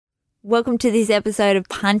Welcome to this episode of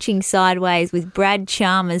Punching Sideways with Brad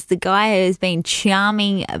Chalmers, the guy who has been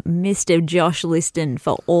charming Mr. Josh Liston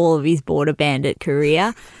for all of his Border Bandit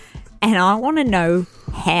career. And I want to know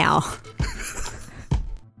how.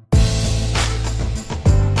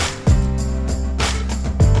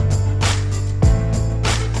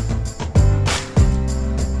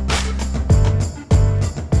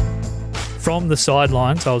 From the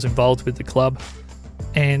sidelines, I was involved with the club,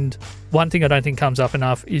 and one thing I don't think comes up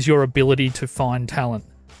enough is your ability to find talent,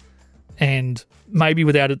 and maybe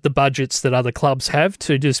without the budgets that other clubs have,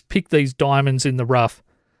 to just pick these diamonds in the rough.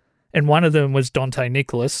 And one of them was Dante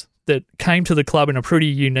Nicholas, that came to the club in a pretty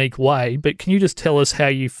unique way. But can you just tell us how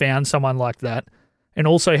you found someone like that, and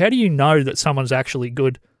also how do you know that someone's actually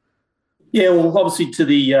good? Yeah, well, obviously to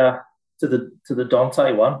the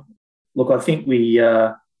Dante one. Look, I think we,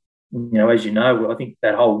 as you know, I think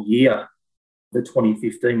that whole year, the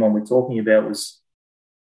 2015 one we're talking about it was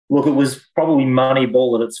probably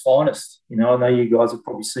Moneyball at its finest. I know you guys have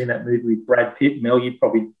probably seen that movie with Brad Pitt. Mel, you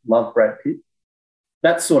probably love Brad Pitt.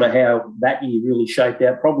 That's sort of how that year really shaped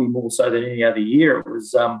out, probably more so than any other year. It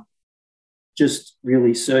was just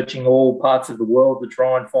really searching all parts of the world to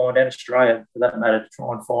try and find, and Australia for that matter, to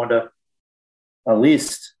try and find a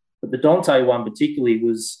list. But the Dante one particularly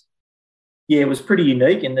was pretty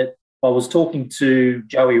unique in that I was talking to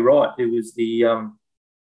Joey Wright, who was the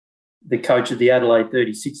coach of the Adelaide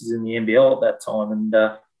 36ers in the NBL at that time, and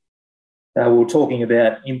we were talking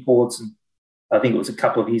about imports, and I think it was a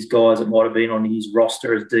couple of his guys that might have been on his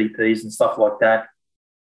roster as DPs and stuff like that.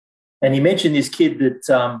 And he mentioned this kid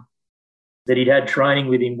that he'd had training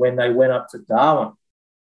with him when they went up to Darwin.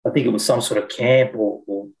 I think it was some sort of camp or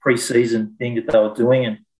pre-season thing that they were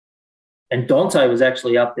doing, and Dante was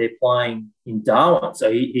actually up there playing in Darwin. So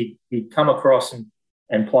he'd come across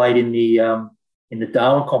and played in the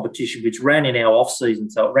Darwin competition, which ran in our off-season.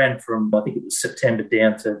 So it ran from, I think it was September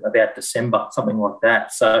down to about December, something like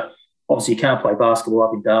that. So obviously you can't play basketball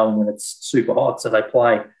up in Darwin when it's super hot. So they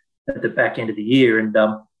play at the back end of the year. And,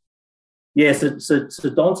 so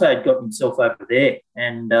Dante had got himself over there.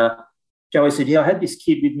 And Joey said, I had this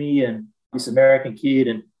kid with me, and this American kid,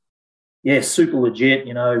 and, super legit,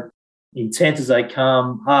 intent as they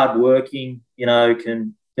come, hard-working,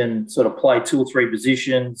 can sort of play 2 or 3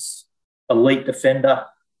 positions, elite defender.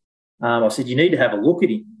 I said, you need to have a look at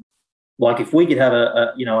him. Like, if we could have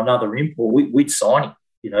another import, we'd sign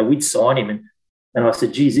him. We'd sign him. And I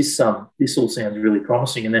said, geez, this all sounds really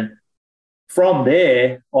promising. And then from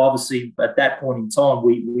there, obviously, at that point in time,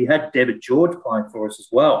 we had Deborah George playing for us as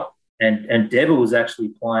well. And Deborah was actually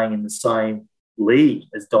playing in the same league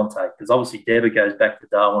as Dante, because obviously Deborah goes back to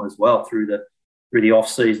Darwin as well through the off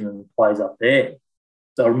season and plays up there.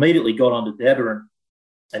 So I immediately got onto Deborah,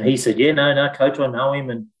 and he said, no, coach, I know him,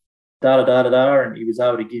 and and he was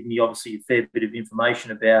able to give me obviously a fair bit of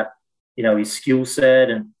information about his skill set,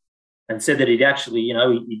 and said that he'd actually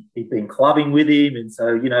he'd been clubbing with him, and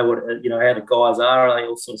so how the guys are, they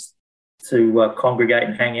all sort of to congregate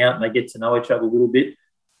and hang out, and they get to know each other a little bit.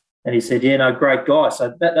 And he said, great guy.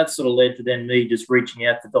 So that sort of led to then me just reaching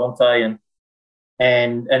out to Dante.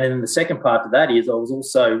 And then the second part to that is I was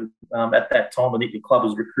also, at that time, I think the club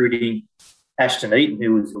was recruiting Ashton Eaton,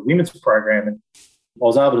 who was the women's program. And I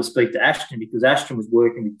was able to speak to Ashton because Ashton was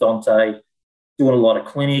working with Dante, doing a lot of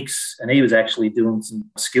clinics, and he was actually doing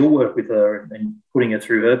some skill work with her and putting her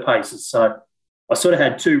through her paces. So I sort of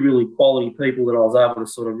had 2 really quality people that I was able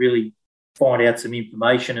to sort of really find out some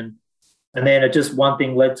information. And then it just one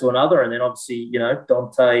thing led to another. And then obviously,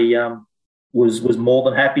 Dante was more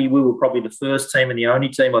than happy. We were probably the first team and the only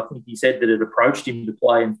team, I think he said, that had approached him to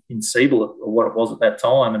play in Siebel, or what it was at that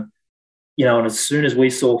time. And, and as soon as we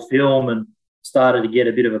saw film and started to get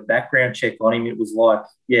a bit of a background check on him, it was like,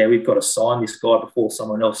 we've got to sign this guy before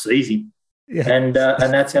someone else sees him. Yeah. And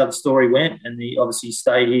that's how the story went. And he obviously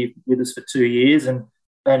stayed here with us for 2 years. And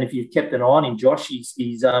if you've kept an eye on him, Josh,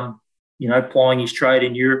 he's plying his trade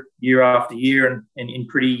in Europe year after year and in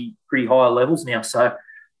pretty high levels now. So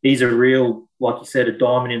he's a real, like you said, a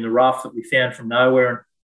diamond in the rough that we found from nowhere, and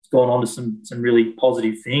it's gone on to some really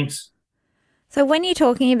positive things. So when you're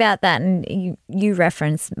talking about that, and you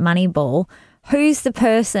reference Moneyball, who's the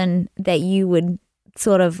person that you would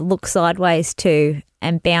sort of look sideways to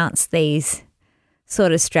and bounce these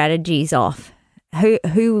sort of strategies off?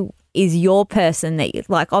 Who is your person that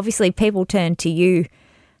obviously people turn to you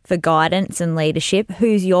for guidance and leadership?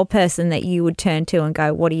 Who's your person that you would turn to and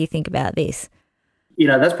go, what do you think about this?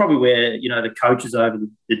 That's probably where, the coaches over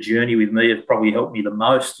the journey with me have probably helped me the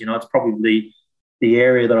most. It's probably the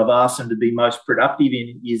area that I've asked them to be most productive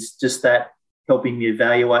in, is just that, helping me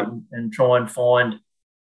evaluate and try and find,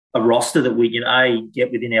 a roster that we can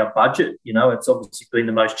get within our budget. It's obviously been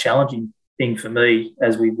the most challenging thing for me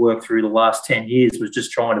as we've worked through the last 10 years, was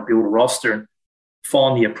just trying to build a roster and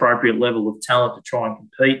find the appropriate level of talent to try and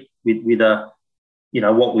compete with a,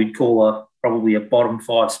 what we'd call probably a bottom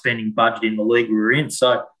five spending budget in the league we were in.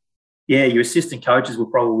 So, yeah, your assistant coaches were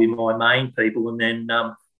probably my main people. And then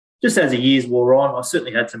just as the years wore on, I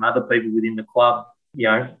certainly had some other people within the club.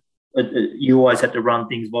 You always had to run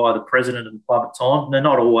things via the president of the club at times.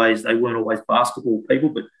 They weren't always basketball people,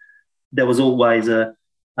 but there was always an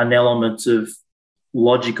element of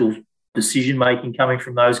logical decision-making coming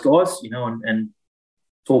from those guys, and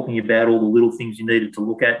talking about all the little things you needed to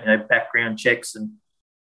look at, background checks and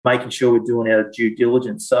making sure we're doing our due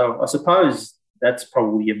diligence. So I suppose that's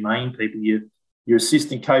probably your main people, your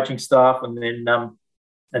assistant coaching staff, and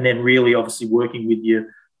then really obviously working with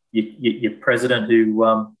your president who,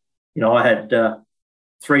 I had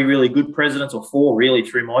three really good presidents, or four really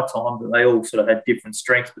through my time, but they all sort of had different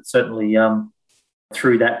strengths. But certainly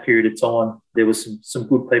through that period of time, there was some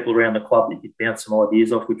good people around the club that you could bounce some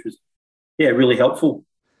ideas off, which was, really helpful.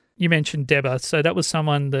 You mentioned Debba, so that was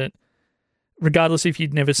someone that, regardless if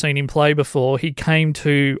you'd never seen him play before, he came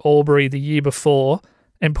to Albury the year before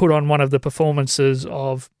and put on one of the performances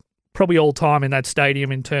of probably all time in that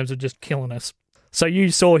stadium in terms of just killing us. So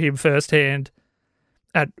you saw him firsthand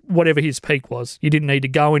at whatever his peak was. You didn't need to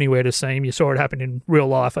go anywhere to see him. You saw it happen in real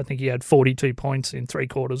life. I think he had 42 points in 3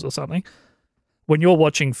 quarters or something. When you're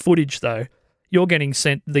watching footage, though, you're getting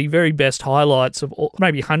sent the very best highlights of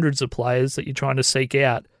maybe hundreds of players that you're trying to seek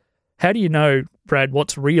out. How do you know, Brad,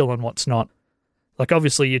 what's real and what's not? Like,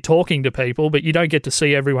 obviously you're talking to people, but you don't get to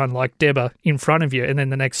see everyone like Debba in front of you and then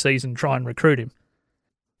the next season try and recruit him.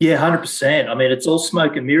 Yeah, 100%. I mean, it's all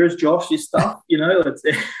smoke and mirrors, Josh, this stuff.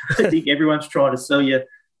 I think everyone's trying to sell you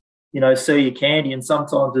candy, and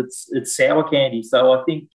sometimes it's sour candy. So I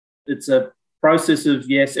think it's a process of,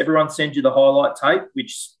 yes, everyone sends you the highlight tape,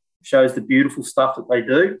 which shows the beautiful stuff that they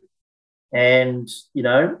do. And,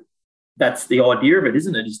 that's the idea of it,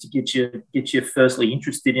 isn't it? Is to get you firstly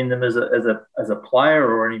interested in them as a player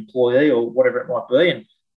or an employee or whatever it might be.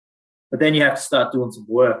 But then you have to start doing some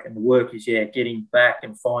work, and the work is, getting back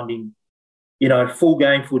and finding, full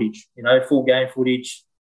game footage,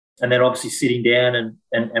 and then obviously sitting down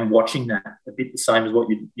and watching that, a bit the same as what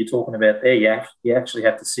you're talking about there. You actually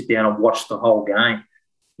have to sit down and watch the whole game,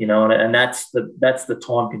 and that's the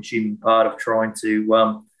time-consuming part of trying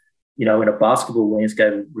to, in a basketball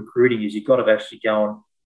landscape of recruiting, is you've got to actually go and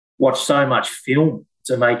watch so much film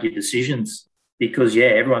to make your decisions. Because,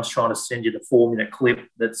 everyone's trying to send you the 4-minute clip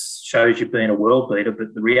that shows you being a world beater.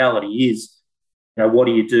 But the reality is, what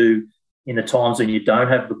do you do in the times when you don't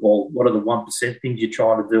have the ball? What are the 1% things you're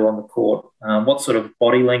trying to do on the court? What sort of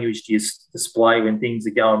body language do you display when things are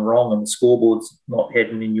going wrong and the scoreboard's not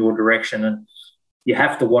heading in your direction? And you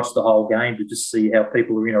have to watch the whole game to just see how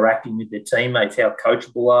people are interacting with their teammates, how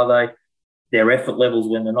coachable are they, their effort levels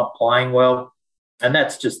when they're not playing well. And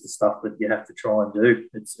that's just the stuff that you have to try and do.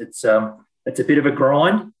 It's a bit of a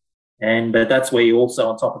grind, but that's where you also,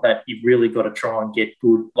 on top of that, you've really got to try and get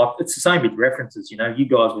good. Like, it's the same with references. You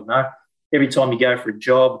guys would know. Every time you go for a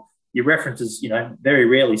job, your references, very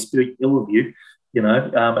rarely speak ill of you.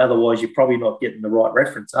 Otherwise you're probably not getting the right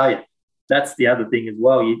reference, are you? That's the other thing as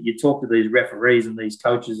well. You talk to these referees and these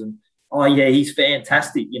coaches, and he's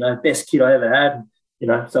fantastic. Best kid I ever had.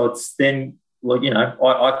 So it's then,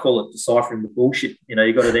 I call it deciphering the bullshit.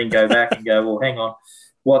 You got to then go back and go, well, hang on.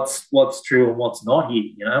 What's true and what's not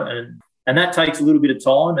here, and that takes a little bit of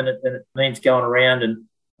time, and it means going around and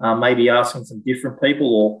maybe asking some different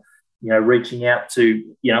people, or reaching out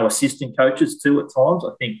to assistant coaches too at times.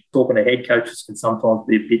 I think talking to head coaches can sometimes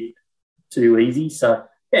be a bit too easy. So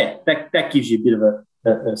that gives you a bit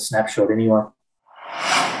of a snapshot anyway.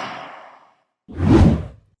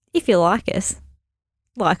 If you like us,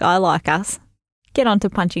 like I like us, get onto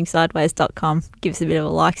punchingsideways.com, give us a bit of a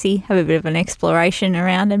likesy, have a bit of an exploration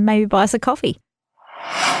around, and maybe buy us a coffee.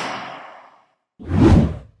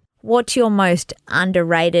 What's your most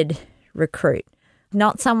underrated recruit?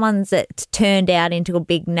 Not someone that's turned out into a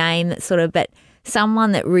big name, but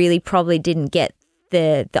someone that really probably didn't get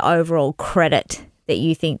the overall credit that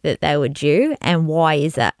you think that they were due, and why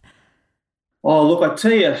is that? Oh, look, I'll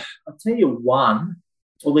tell you one.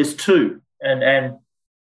 Well, there's two, and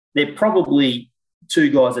they're probably two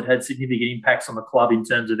guys that had significant impacts on the club in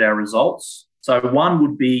terms of our results. So one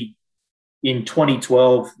would be in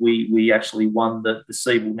 2012, we actually won the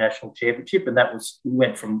Siebel National Championship, and we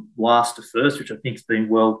went from last to first, which I think has been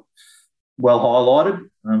well highlighted.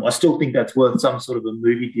 I still think that's worth some sort of a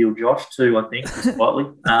movie deal, Josh, too, I think, slightly.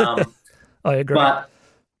 I agree. But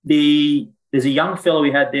the There's a young fellow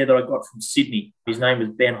we had there that I got from Sydney. His name was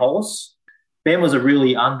Ben Hollis. Ben was a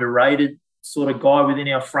really underrated sort of guy within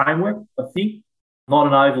our framework, I think. Not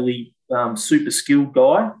an overly super skilled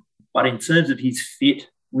guy, but in terms of his fit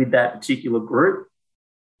with that particular group,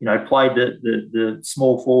 played the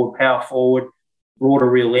small forward, power forward, brought a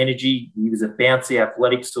real energy. He was a bouncy,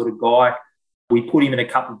 athletic sort of guy. We put him in a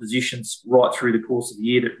couple of positions right through the course of the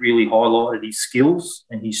year that really highlighted his skills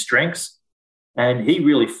and his strengths, and he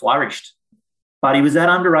really flourished. But he was that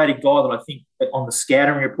underrated guy that I think on the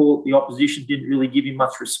scouting report, the opposition didn't really give him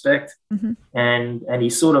much respect. Mm-hmm. And he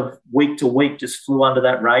sort of week to week just flew under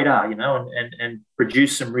that radar, and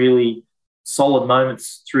produced some really solid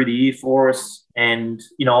moments through the year for us. And,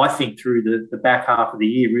 I think through the back half of the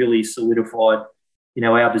year really solidified,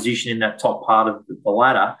 our position in that top part of the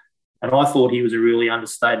ladder. And I thought he was a really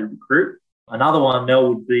understated recruit. Another one, Mel,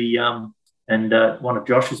 would be and one of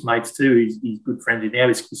Josh's mates too, he's good friends with now,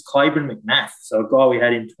 is Claiborne McMath. So a guy we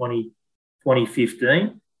had in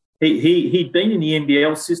 2015. He'd been in the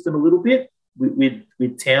NBL system a little bit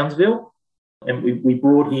with Townsville, and we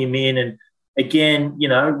brought him in. And again,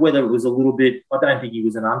 whether it was a little bit, I don't think he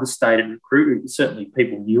was an understated recruiter. Certainly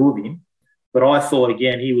people knew of him. But I thought,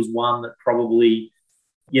 again, he was one that probably,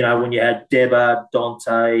 when you had Deba,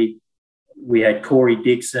 Dante, we had Corey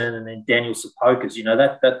Dixon and then Daniel Sopokas,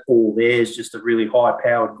 that all there is just a really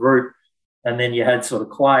high-powered group. And then you had sort of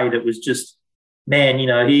Clay that was just, man,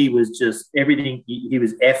 he was just everything. He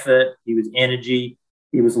was effort, he was energy,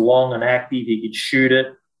 he was long and active, he could shoot it.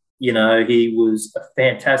 He was a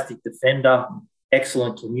fantastic defender,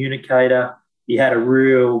 excellent communicator. He had a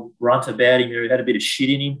real grunt about him. He had a bit of shit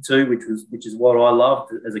in him too, which is what I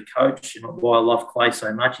loved as a coach, and why I love Clay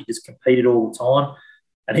so much. He just competed all the time.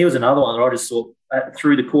 And he was another one that I just thought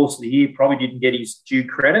through the course of the year probably didn't get his due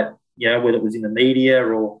credit, whether it was in the media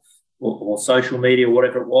or social media or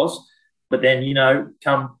whatever it was. But then,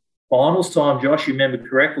 come finals time, Josh, you remember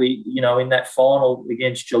correctly, in that final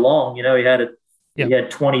against Geelong, he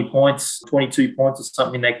had 20 points, 22 points or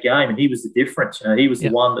something in that game, and he was the difference. He was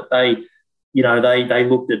the one that they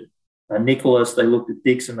looked at Nicholas, they looked at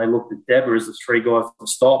Dixon, they looked at Deborah as the three guys to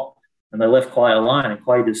stop. And they left Clay alone, and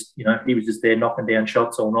Clay just, he was just there knocking down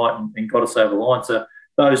shots all night and got us over the line. So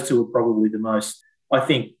those two are probably the most, I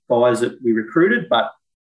think, guys that we recruited, but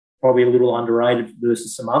probably a little underrated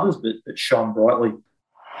versus some others, but shone brightly.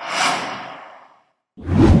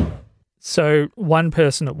 So one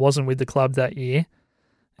person that wasn't with the club that year,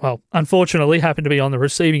 well, unfortunately happened to be on the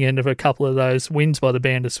receiving end of a couple of those wins by the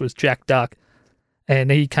Bandits, was Jack Duck.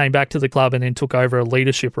 And he came back to the club and then took over a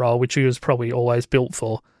leadership role, which he was probably always built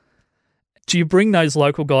for. Do you bring those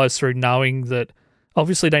local guys through knowing that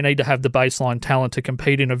obviously they need to have the baseline talent to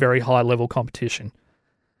compete in a very high-level competition?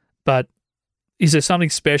 But is there something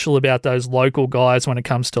special about those local guys when it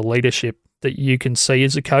comes to leadership that you can see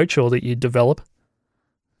as a coach or that you develop?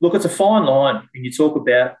 Look, it's a fine line when you talk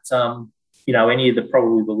about, any of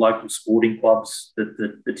probably the local sporting clubs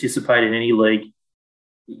that participate in any league.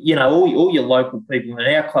 All your local people,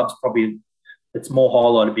 and our club's probably, it's more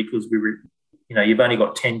highlighted because you've only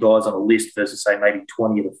got 10 guys on a list versus, say, maybe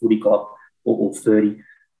 20 at a footy club or 30.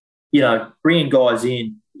 Bringing guys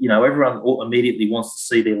in, everyone immediately wants to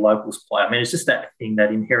see their locals play. I mean, it's just that thing,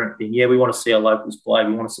 that inherent thing. Yeah, we want to see our locals play.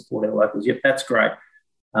 We want to support our locals. Yep, that's great.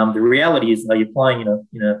 The reality is, though, you're playing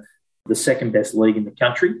in the second best league in the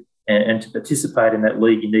country, and to participate in that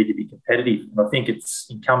league, you need to be competitive. And I think it's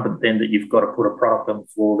incumbent then that you've got to put a product on the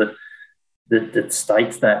floor that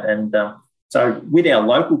states that. And so with our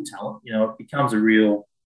local talent, it becomes a real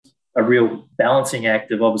balancing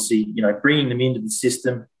act of obviously, bringing them into the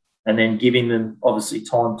system and then giving them obviously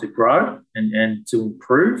time to grow and to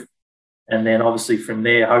improve. And then obviously from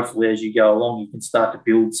there, hopefully as you go along, you can start to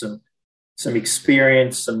build some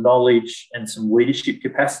experience, some knowledge and some leadership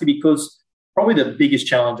capacity, because probably the biggest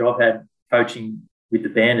challenge I've had coaching with the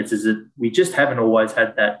Bandits is that we just haven't always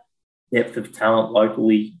had that depth of talent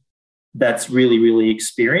locally that's really, really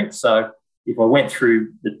experienced. So if I went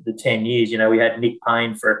through the 10 years, we had Nick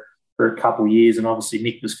Payne for a couple of years, and obviously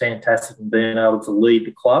Nick was fantastic in being able to lead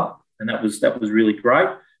the club, and that was really great.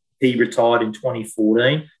 He retired in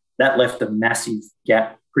 2014. That left a massive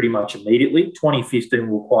gap pretty much immediately. 2015, we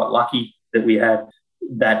were quite lucky that we had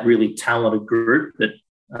that really talented group, that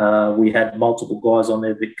we had multiple guys on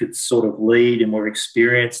there that could sort of lead and were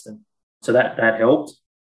experienced, and so that helped.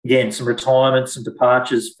 Again, some retirements, some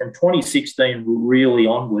departures. From 2016 really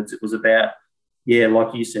onwards, it was about,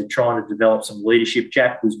 like you said, trying to develop some leadership.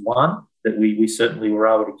 Jack was one that we certainly were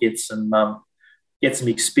able to get some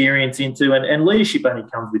experience into, and leadership only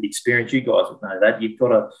comes with experience. You guys would know that. You've got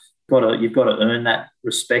to you've got to earn that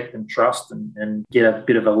respect and trust and get a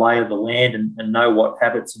bit of a lay of the land and know what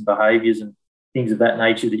habits and behaviours and things of that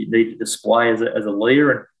nature that you need to display as a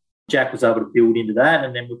leader. And Jack was able to build into that.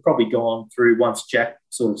 And then we've probably gone through, once Jack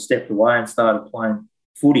sort of stepped away and started playing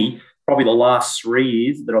footy, probably the last 3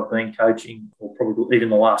 years that I've been coaching, or probably even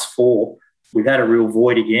the last 4, we've had a real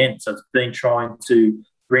void again. So it's been trying to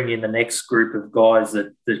bring in the next group of guys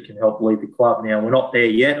that can help lead the club. Now, we're not there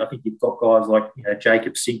yet. I think you've got guys like,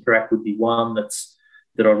 Jacob Sinkrak would be one that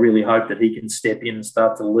I really hope that he can step in and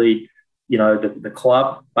start to lead, the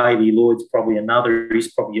club. Bailey Lloyd's probably another.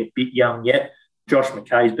 He's probably a bit young yet. Josh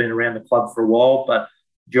McKay's been around the club for a while, but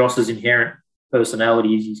Josh's inherent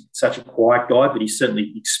personality is he's such a quiet guy, but he's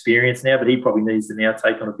certainly experienced now, but he probably needs to now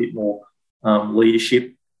take on a bit more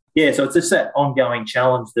leadership. Yeah, so it's just that ongoing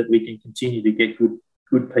challenge that we can continue to get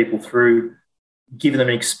good people through, give them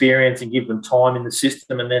experience and give them time in the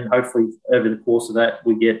system, and then hopefully over the course of that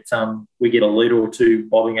we get a leader or two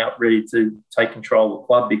bobbing up ready to take control of the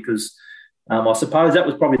club, because I suppose that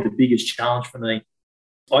was probably the biggest challenge for me.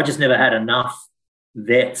 I just never had enough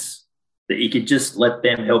vets that you could just let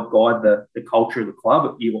them help guide the culture of the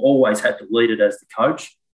club. You always had to lead it as the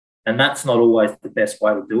coach, and that's not always the best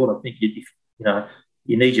way to do it. I think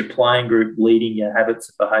you need your playing group leading your habits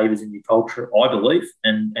and behaviours and your culture, I believe,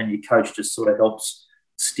 and your coach just sort of helps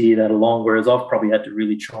steer that along, whereas I've probably had to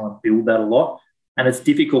really try and build that a lot. And it's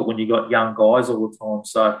difficult when you've got young guys all the time.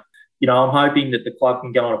 So, I'm hoping that the club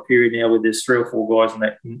can go on a period now where there's 3 or 4 guys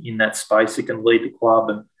in that space that can lead the club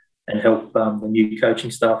and help the new coaching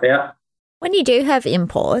staff out. When you do have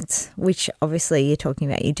imports, which obviously you're talking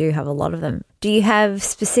about, you do have a lot of them, do you have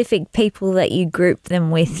specific people that you group them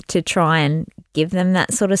with to try and give them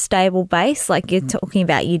that sort of stable base? Like you're talking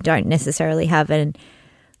about, you don't necessarily have a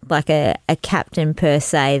captain per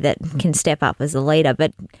se that can step up as a leader,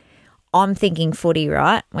 but I'm thinking footy,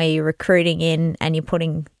 right, where you're recruiting in and you're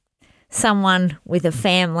putting someone with a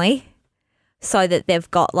family so that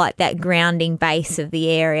they've got like that grounding base of the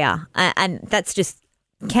area. And that's just,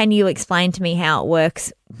 can you explain to me how it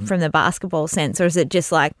works from the basketball sense, or is it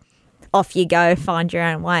just like off you go, find your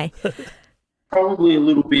own way? Probably a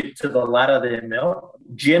little bit to the latter there, Mel.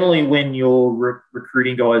 Generally, when you're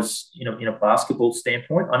recruiting guys, in a basketball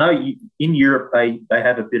standpoint, I know in Europe they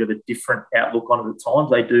have a bit of a different outlook on it at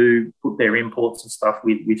times. They do put their imports and stuff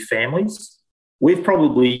with families. We've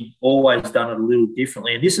probably always done it a little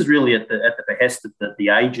differently, and this is really at the behest of the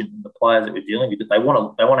agent and the players that we're dealing with. That they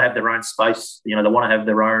want to have their own space. They want to have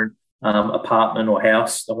their own apartment or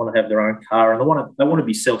house. They want to have their own car, and they want to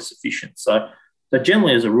be self-sufficient. So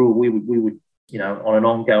generally, as a rule, we would on an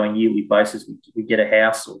ongoing yearly basis, we get a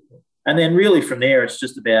house, and then really from there, it's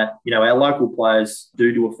just about our local players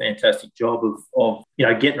do a fantastic job of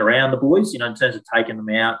getting around the boys, in terms of taking them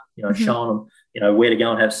out, showing them where to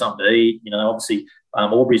go and have something to eat. Obviously,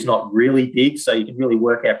 Albury's not really big, so you can really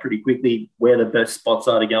work out pretty quickly where the best spots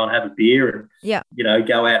are to go and have a beer and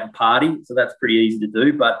go out and party. So that's pretty easy to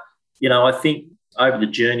do. But I think over the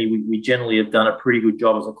journey, we generally have done a pretty good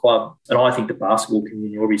job as a club, and I think the basketball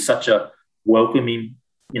community will be such a welcoming,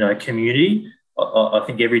 community. I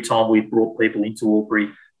think every time we've brought people into Albury,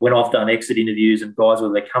 when I've done exit interviews and guys,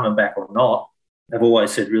 whether they're coming back or not, have always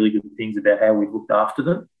said really good things about how we've looked after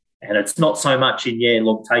them. And it's not so much taking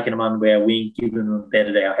them under our wing, giving them a bed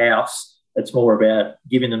at our house. It's more about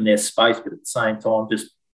giving them their space, but at the same time, just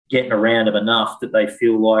getting around them enough that they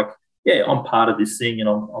feel like, yeah, I'm part of this thing and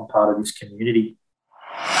I'm part of this community.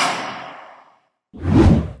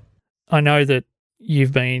 I know that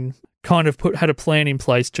you've been kind of had a plan in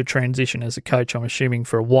place to transition as a coach, I'm assuming,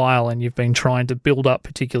 for a while, and you've been trying to build up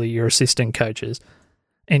particularly your assistant coaches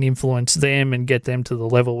and influence them and get them to the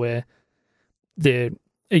level where they're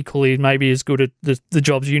equally maybe as good at the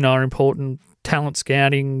jobs are important, talent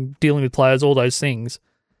scouting, dealing with players, all those things.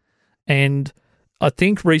 And I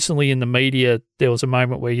think recently in the media there was a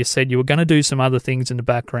moment where you said you were going to do some other things in the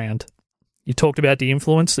background. You talked about the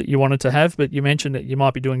influence that you wanted to have, but you mentioned that you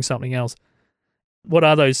might be doing something else. What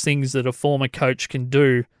are those things that a former coach can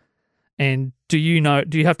do? And do you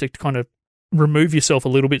have to kind of remove yourself a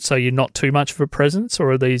little bit so you're not too much of a presence,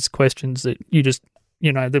 or are these questions that you just,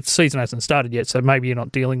 the season hasn't started yet, so maybe you're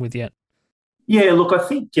not dealing with yet? Yeah, look, I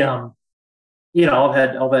think, I've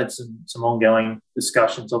had some ongoing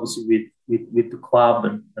discussions, obviously with the club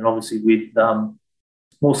and obviously with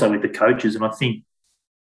more so with the coaches, and I think,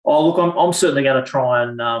 I'm certainly going to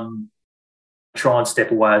try and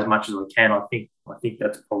step away as much as I can. I think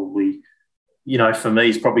that's probably, for me,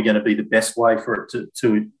 is probably going to be the best way for it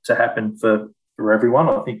to happen for everyone.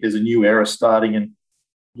 I think there's a new era starting, and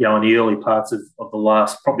in the early parts of the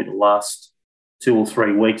last 2 or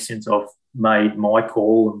 3 weeks since I've made my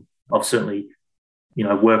call I've certainly,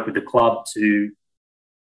 worked with the club to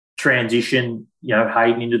transition,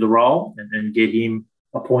 Hayden into the role and get him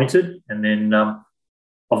appointed. And then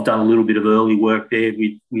I've done a little bit of early work there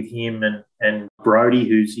with him and Brody,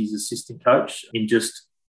 who's his assistant coach, in just,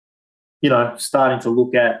 starting to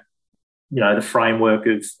look at, the framework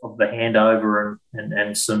of the handover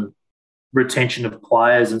and some retention of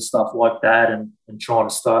players and stuff like that, and trying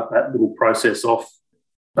to start that little process off.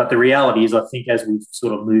 But the reality is, I think as we've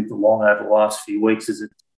sort of moved along over the last few weeks,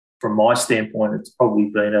 from my standpoint, it's probably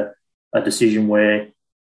been a decision where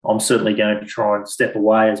I'm certainly going to try and step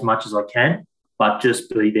away as much as I can, but just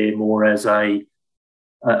be there more as a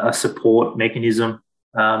support mechanism,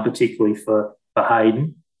 particularly for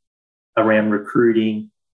Hayden, around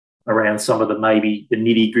recruiting, around some of the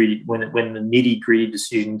nitty-gritty, when the nitty-gritty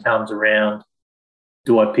decision comes around,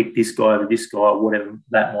 do I pick this guy over this guy, or whatever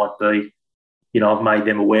that might be. I've made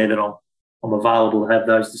them aware that I'm available to have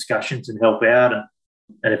those discussions and help out,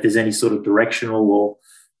 and if there's any sort of directional or,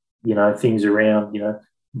 things around,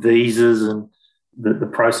 visas and the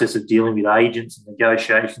process of dealing with agents and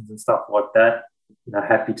negotiations and stuff like that,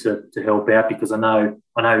 happy to help out, because I know,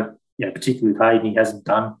 particularly with Hayden, he hasn't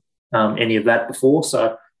done any of that before.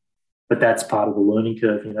 So, but that's part of the learning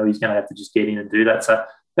curve. He's going to have to just get in and do that. So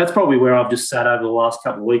that's probably where I've just sat over the last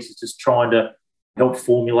couple of weeks, is just trying to help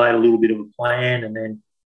formulate a little bit of a plan,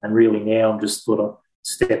 and really now I'm just sort of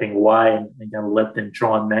stepping away and going to let them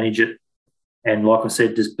try and manage it. And like I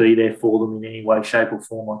said, just be there for them in any way, shape or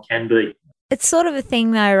form I can be. It's sort of a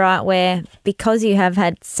thing though, right, where because you have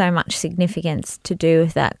had so much significance to do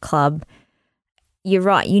with that club, you're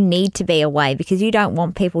right, you need to be away, because you don't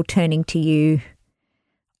want people turning to you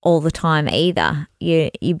all the time either.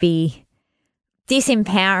 You'd be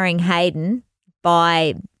disempowering Hayden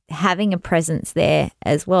by having a presence there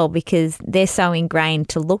as well, because they're so ingrained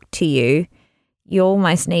to look to you. You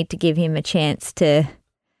almost need to give him a chance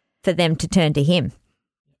for them to turn to him.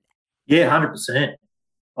 Yeah, 100%.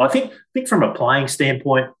 I think from a playing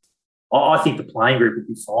standpoint, I think the playing group would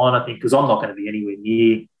be fine. I think, because I'm not going to be anywhere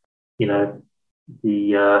near,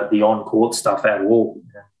 the on-court stuff at all.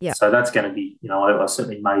 Yeah. So that's going to be, I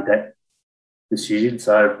certainly made that decision.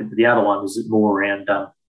 So the other one is more around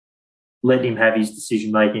letting him have his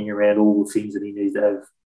decision-making around all the things that he needs to have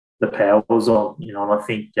the powers on, and I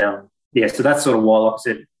think, so that's sort of why, like I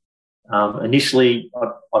said, initially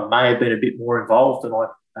I may have been a bit more involved than I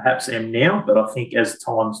perhaps am now, but I think as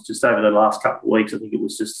times just over the last couple of weeks, I think it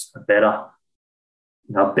was just a better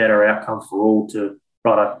outcome for all to,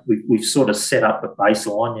 right, we've sort of set up the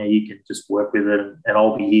baseline. You can just work with it, and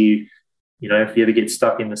I'll be here. If you ever get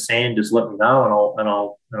stuck in the sand, just let me know, and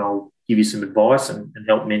I'll give you some advice and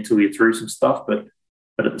help mentor you through some stuff. But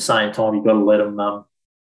at the same time, you've got to let them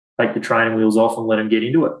take the training wheels off and let them get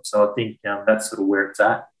into it. So I think that's sort of where it's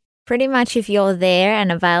at. Pretty much, if you're there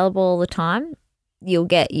and available all the time, you'll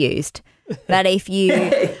get used. But if you,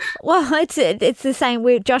 well, it's the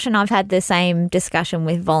same. Josh and I've had the same discussion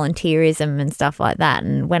with volunteerism and stuff like that.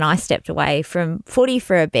 And when I stepped away from footy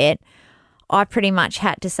for a bit, I pretty much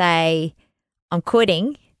had to say, I'm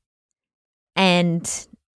quitting. And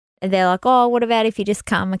they're like, oh, what about if you just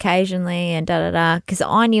come occasionally and da-da-da? Because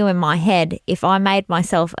I knew in my head, if I made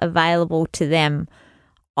myself available to them,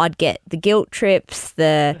 I'd get the guilt trips,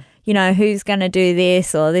 who's going to do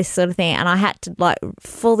this or this sort of thing. And I had to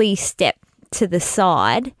fully step to the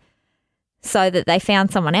side so that they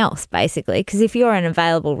found someone else, basically. Because if you're an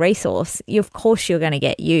available resource, of course you're going to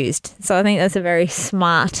get used. So I think that's a very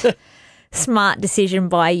smart decision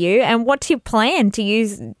by you. And what's your plan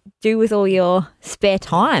to do with all your spare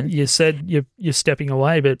time? You said you're stepping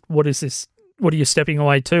away, but what is this? What are you stepping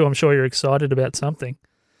away to? I'm sure you're excited about something.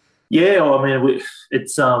 Yeah, I mean,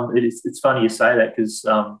 it's funny you say that, because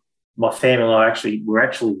my family and I we're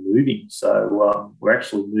actually moving. So we're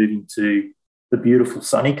actually moving to the beautiful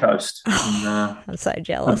sunny coast. In, I'm so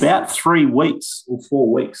jealous. About 3 weeks or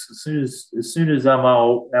 4 weeks. As soon as our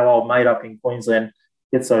old mate up in Queensland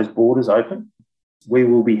gets those borders open, we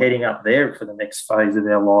will be heading up there for the next phase of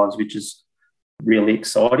our lives, which is really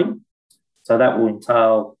exciting. So that will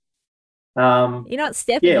entail. You're not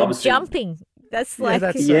stepping, you're jumping. That's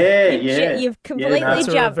you've completely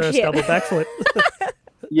jumped. Reverse double backflip.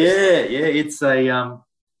 It's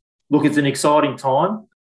it's an exciting time,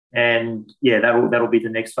 and that'll be the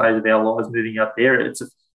next phase of our lives, moving up there. It's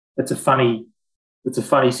a funny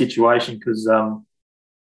situation, because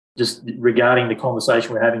just regarding the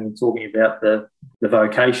conversation we're having and talking about the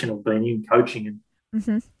vocation of being in coaching,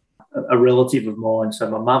 and a relative of mine. So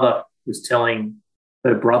my mother was telling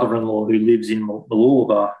her brother-in-law, who lives in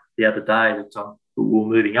Mooloolaba, the other day that we were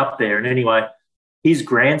moving up there. And anyway, his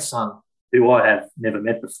grandson who I have never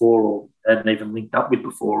met before or hadn't even linked up with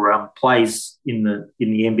before, plays in the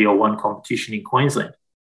NBL1 competition in Queensland.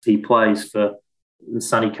 He plays for the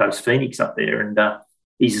Sunny Coast Phoenix up there, and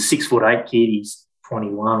he's a 6'8" kid. He's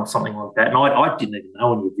 21 or something like that. And I didn't even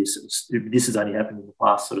know any of this. This has only happened in the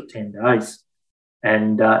past sort of 10 days.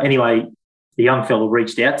 And anyway, the young fella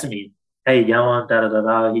reached out to me. How you going?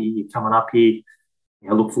 You're coming up here.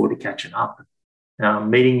 I look forward to catching up,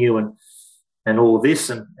 meeting you, and all of this,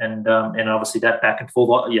 and obviously that back and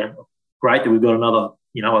forth. Great that we've got another,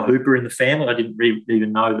 a hooper in the family. I didn't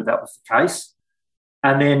even know that was the case.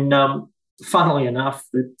 And then, funnily enough,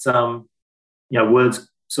 that words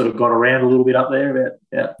sort of got around a little bit up there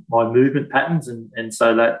about my movement patterns, and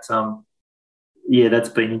so that that's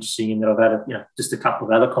been interesting. In that I've had just a couple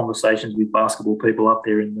of other conversations with basketball people up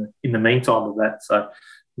there in the meantime of that. So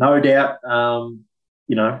no doubt,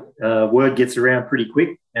 word gets around pretty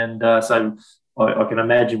quick, and so I can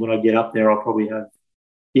imagine when I get up there, I'll probably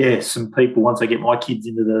have some people once I get my kids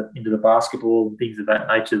into the basketball and things of that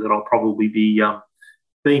nature that I'll probably be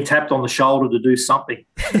being tapped on the shoulder to do something.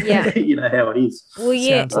 Yeah. You know how it is. Well,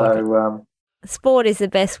 yeah. So, sport is the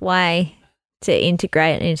best way to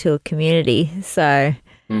integrate into a community. So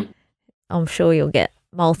I'm sure you'll get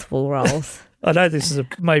multiple roles. I know this is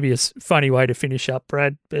maybe a funny way to finish up,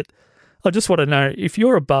 Brad, but I just want to know, if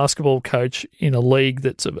you're a basketball coach in a league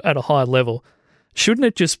that's at a high level, shouldn't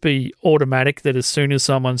it just be automatic that as soon as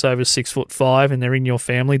someone's over 6'5" and they're in your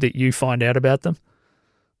family that you find out about them?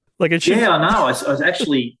 Like it should. Yeah, I know.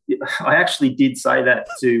 I actually did say that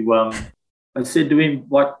to. I said to him,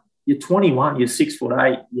 like, you're 21, you're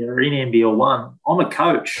 6'8", you're in NBL1. I'm a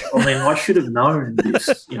coach. I mean, I should have known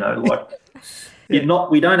this. We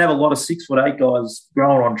don't have a lot of 6'8" guys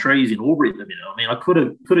growing on trees in Albury at the minute. I mean, I could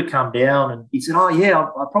have come down, and he said, "Oh yeah,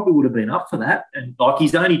 I probably would have been up for that." And like,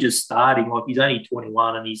 he's only just starting. Like, he's only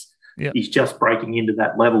 21, and he's just breaking into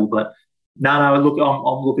that level. But no. Look,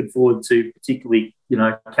 I'm looking forward to particularly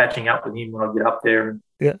catching up with him when I get up there.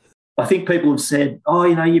 And I think people have said, "Oh,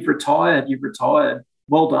 you've retired.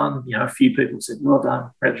 Well done." A few people have said, "Well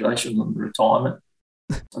done, congratulations on the retirement."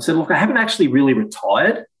 I said, "Look, I haven't actually really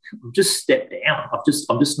retired. I've just stepped down.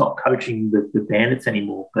 I'm just not coaching the Bandits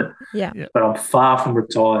anymore. But I'm far from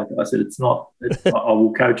retired." I said, "It's not. I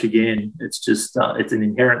will coach again. It's just it's an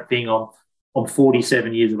inherent thing. I'm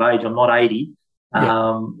 47 years of age. I'm not 80. I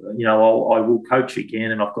will coach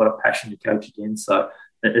again, and I've got a passion to coach again. So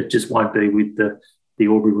it just won't be with the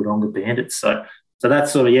Albury Wodonga Bandits." So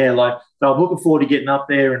that's sort of so I'm looking forward to getting up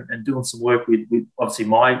there and doing some work with obviously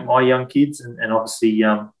my young kids, and obviously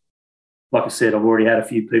like I said, I've already had a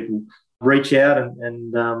few people reach out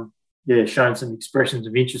and showing some expressions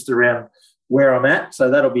of interest around where I'm at. So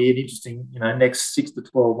that'll be an interesting next 6 to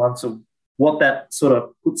 12 months of what that sort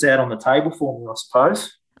of puts out on the table for me, I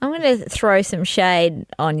suppose. I'm going to throw some shade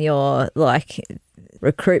on your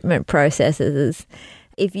recruitment processes.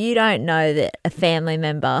 If you don't know that a family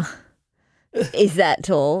member is that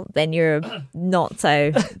tall, then you're not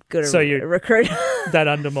so good a recruiter. That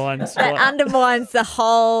undermines the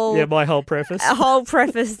whole my whole preface. A whole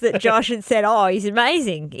preface that Josh had said, "Oh, he's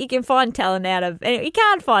amazing. He can find talent he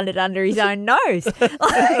can't find it under his own nose."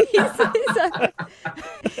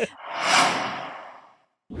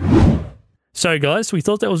 So, guys, we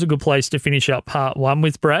thought that was a good place to finish up part 1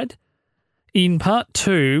 with Brad. In part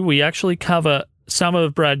 2, we actually cover some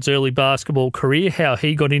of Brad's early basketball career, how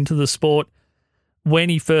he got into the sport, when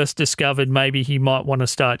he first discovered maybe he might want to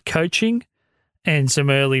start coaching, and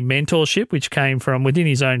some early mentorship, which came from within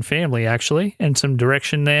his own family, actually, and some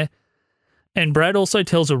direction there. And Brad also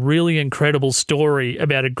tells a really incredible story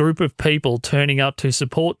about a group of people turning up to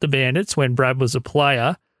support the Bandits when Brad was a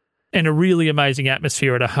player, and a really amazing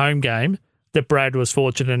atmosphere at a home game that Brad was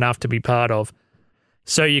fortunate enough to be part of.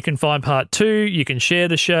 So you can find part 2, you can share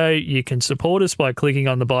the show, you can support us by clicking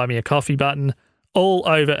on the Buy Me a Coffee button, all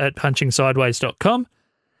over at punchingsideways.com.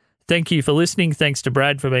 Thank you for listening. Thanks to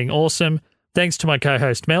Brad for being awesome. Thanks to my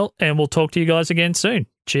co-host Mel, and we'll talk to you guys again soon.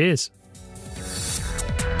 Cheers.